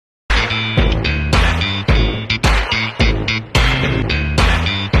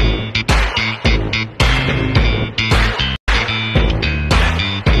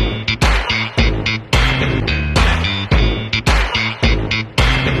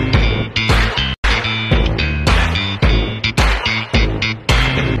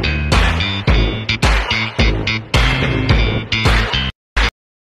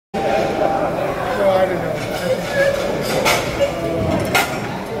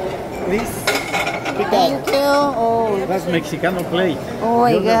please. Thank you. Oh. That's Mexicano plate. Oh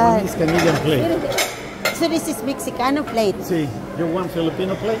my God. This Canadian plate. So this is Mexicano plate. See, you want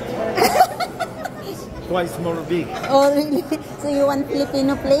Filipino plate? Twice more big. Oh really? So you want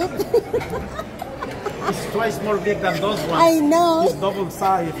Filipino plate? It's twice more big than those ones. I know. It's double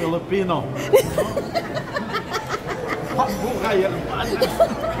size Filipino.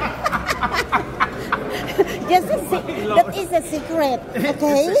 Just that is a secret,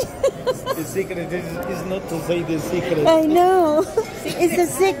 okay? The secret is not to say the secret. I know. It's a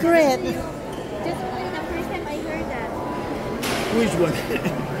secret. Just only the first time I heard that. Which one?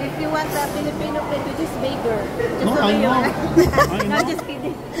 If you want the Filipino plate, which is bigger. Just No, the I way you know. want. I No, know. just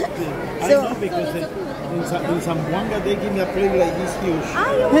kidding. I know because in Zamboanga they give me a plate like this huge.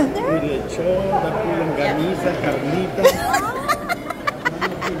 Ah, you went there? With lechon, longaniza, carnita,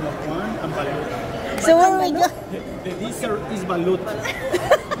 pan, and balut. So where we go? The dessert is balut.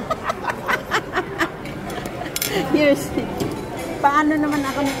 Here's paano naman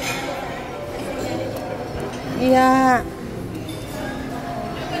ako na... Yeah.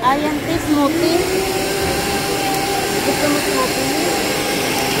 Ayan, smoothie. Gusto mo smoothie?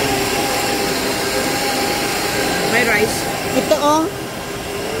 My rice. Ito oh.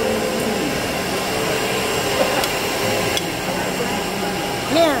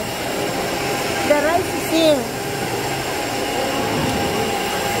 Here. The rice is here.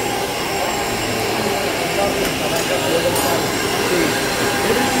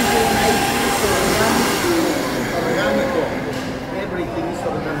 Everything you want is organico. Everything is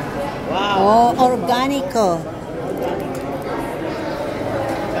organico. Wow. Oh, organico.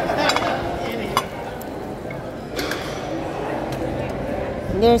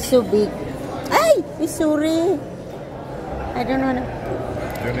 They're so big. Ay! Missouri. I don't know.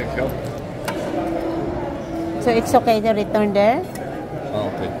 You need help? So it's okay to return there?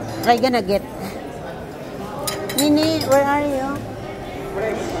 Oh, okay. I'm gonna get. Nini, where are you?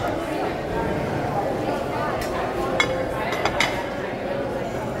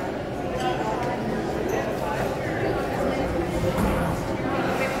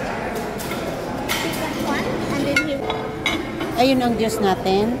 And then here. Ayun ang juice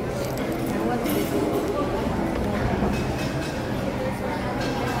natin.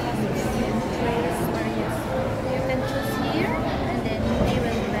 You can choose here, and then they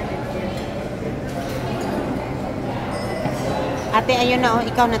will blend it here. Ate, ayun na oh.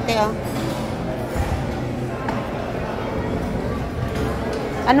 Ikaw na, te oh.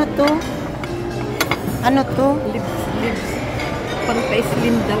 Ano to? Ano to? Lips.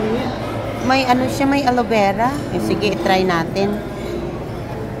 Pang-slim daw yan. May ano siya, may aloe vera. Eh, sige, try natin.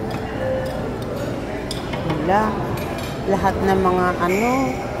 Wala. Lahat ng mga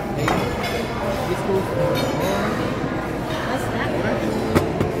ano. What's that?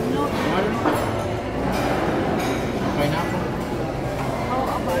 No. Pineapple. How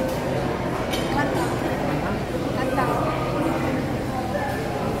about kanta? Kanta.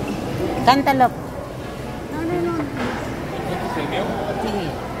 Cantaloupe. No.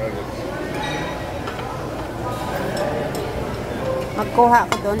 Magkuha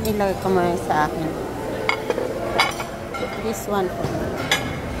ko doon. Ilagay ko muna sa akin. This one for me.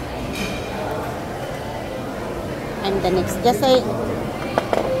 And the next. Just say...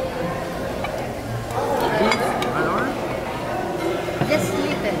 Just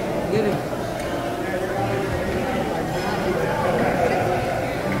little. Get it.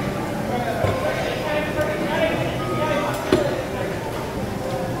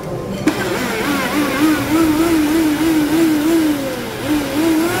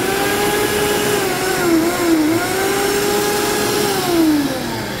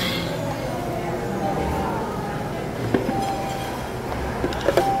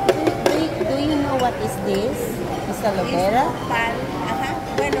 Do you know what is this? Is aloe vera? Nopal, ajá.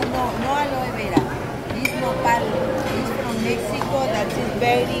 Bueno, no aloe vera. It's nopal. It's from Mexico. That is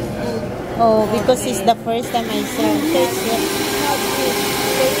very good. Oh, because it's the first time I saw it. It's not good.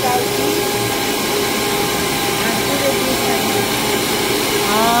 Take out this and put it inside this.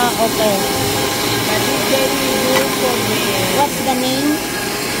 Ah, okay. But it's very good for the What's the name?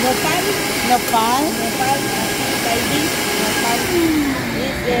 nopal. Nopal? Nopal, like this. Nopal.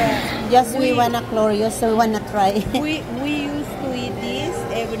 Just we wanna curious, so we wanna try. We used to eat this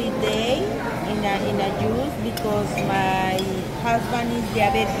every day in a juice because my husband is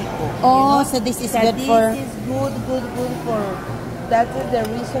diabetico. Oh, so this is good for... This is good for... That is the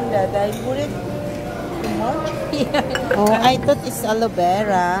reason that I put it too much. Oh, I thought it's aloe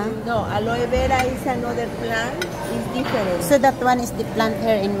vera. No, aloe vera is another plant. It's different. So that one is the plant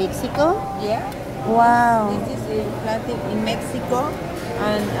here in Mexico? Yeah. Wow. This is planted in Mexico.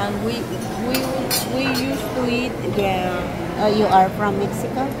 and we used to eat You are from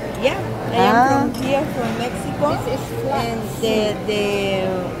Mexico? yeah, I am from here, from Mexico. This is flat. And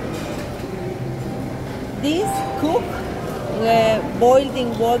this cook boiled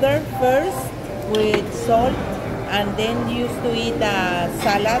in water first with salt, and then used to eat a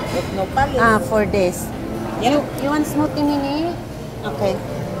salad of nopales. For this. Yeah. You want smoothie mini? Okay.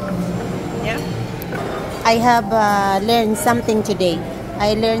 Yeah. I have learned something today.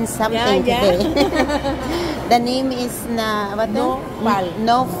 I learned something Yeah. today. The name is Nopal.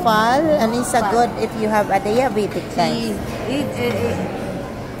 Nopal, and it's a good if you have a diabetic type.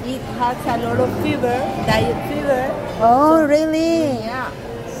 It has a lot of fever, diet fever. Oh, really? Yeah.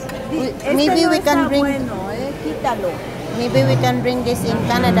 Maybe we can bring. Bueno, quítalo. Maybe we can bring this in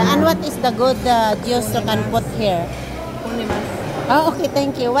Canada. And what is the good juice you can put here? Pone más. Oh, okay,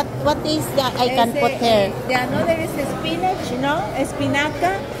 thank you. What is that I can put here? The another is spinach, no?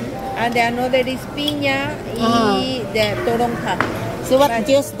 Espinaca. And the another is piña y the toronja. So what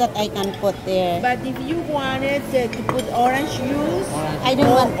juice that I can put there? But if you wanted to put orange juice, I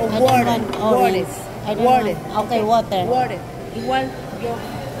don't want. I don't want orange. I don't water. want. Okay, water. Water. Igual yo.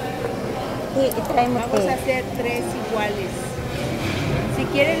 Try mo Vamos a hacer 3 iguales. Si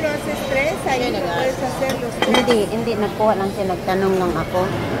quieres lo haces 3, ahí lo puedes hacer los 3. Hindi nakuha lang siya, nagtanong lang ako.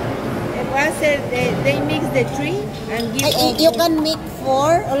 Va a ser, they mix the 3 and give all You the- can make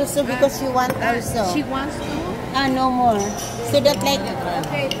 4 also because you want also. She wants to. No more. So that like,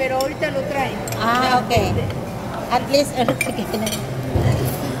 Okay, pero ahorita lo traen. okay. At least,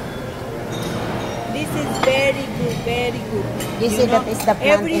 This is very good, very good. You see that is the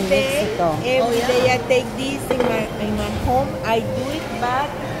plant every in day, Mexico. Every day I take this in my home. I do it, but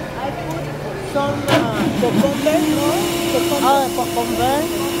I put some cucumber, no? Cucumber.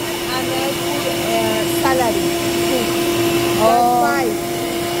 And I put celery. Oh. That's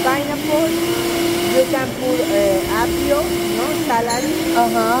 5. Pineapple. You can put apio, no? Celery.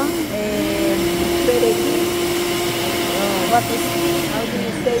 Perejil. What is How do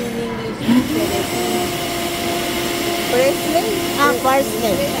you say in English? Perejil. Parsley.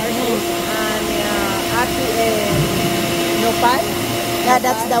 Parsley. And nopal. Yeah,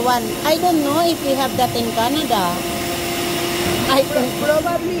 that's the one. I don't know if we have that in Canada. I think.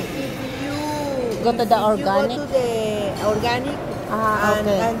 Probably if you Go to the organic? You go to the organic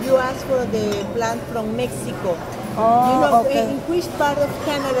Okay. and you ask for the plant from Mexico. Oh, okay. In which part of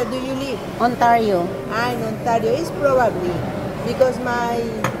Canada do you live? Ontario. In Ontario. It's probably because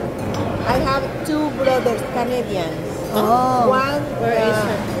I have 2 brothers Canadians. Oh. One,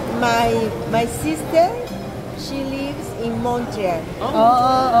 my sister, she lives in Montreal.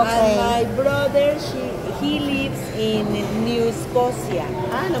 Oh, okay. And my brother, he lives in New Scotia.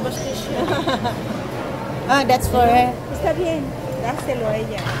 Nova Scotia. That's for her. Está bien, dáselo a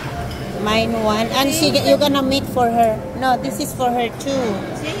ella. Mine one. And you're gonna make for her. No, this is for her too.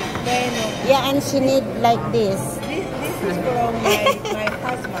 Sí, bueno. Yeah, and she need like this. This is from my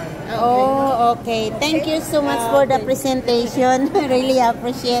husband. Oh, okay. Thank you so much for the presentation. Really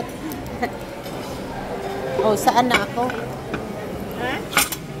appreciate. Oh, saan na ako? Ha?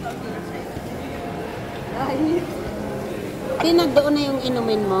 Pinagdoon na yung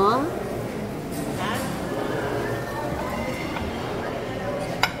inumin mo?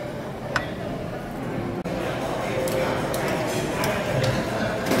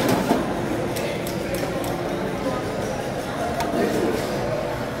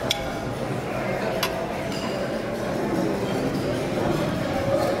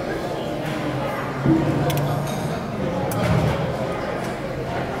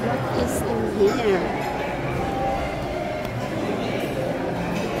 What is in here?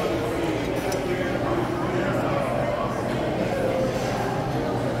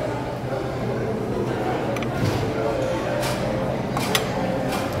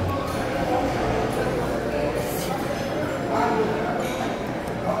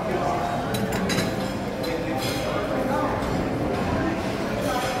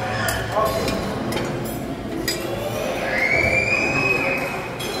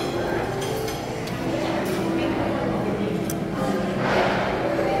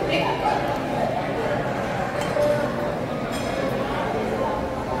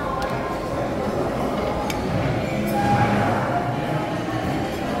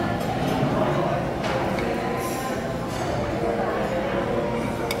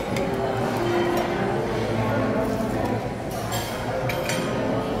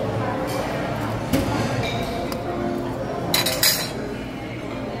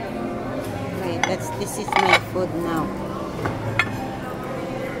 This is my food now.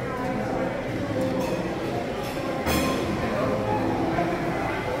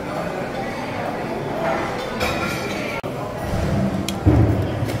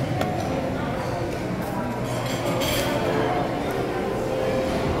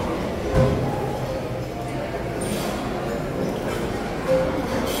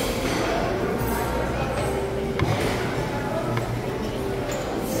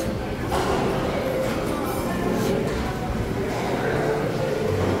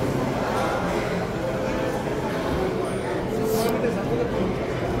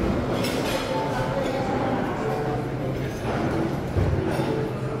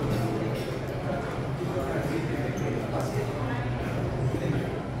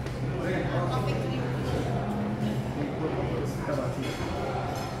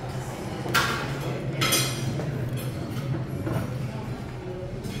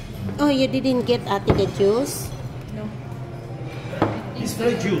 Oh, you didn't get Ate the juice? No. It's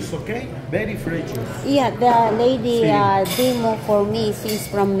fresh juice, okay? Very fresh juice. Yeah, the lady Sí. demo for me, she's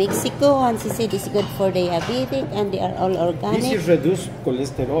from Mexico, and she said it's good for diabetic, and they are all This organic. is reduce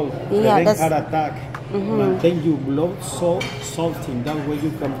cholesterol, Yeah, prevent that's- heart attack, maintain your blood salting. That way you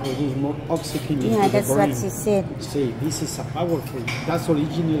can produce more oxygen into Yeah, the that's what brain. she said. See, this is a powerful. That's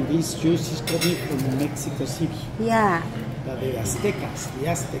original. This juice is coming from Mexico City. Yeah. The Aztecs,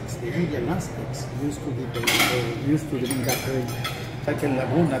 the Indian Aztecs used to drink that drink. Like in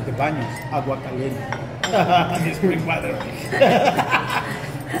Laguna, the baños, agua caliente, the spring water.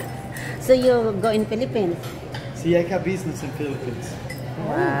 So you go in Philippines? See, I have business in Philippines.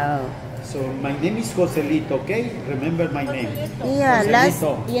 Wow. So my name is Joselito, okay? Remember my name. Yeah,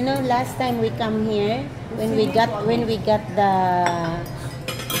 Joselito. last time we come here when we got the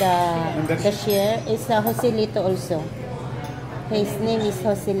share, it's Joselito also. His name is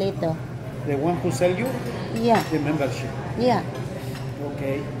Joselito. The one who sell you Yeah, the membership. yeah.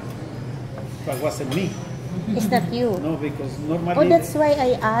 Okay. But wasn't me. It's not you. No, because normally. Oh, that's why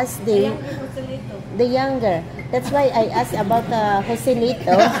I asked the younger. That's why I asked about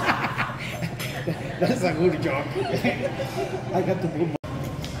Joselito. That's a good joke. I got to put my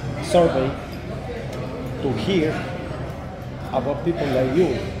survey to hear about people like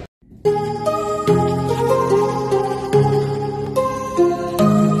you.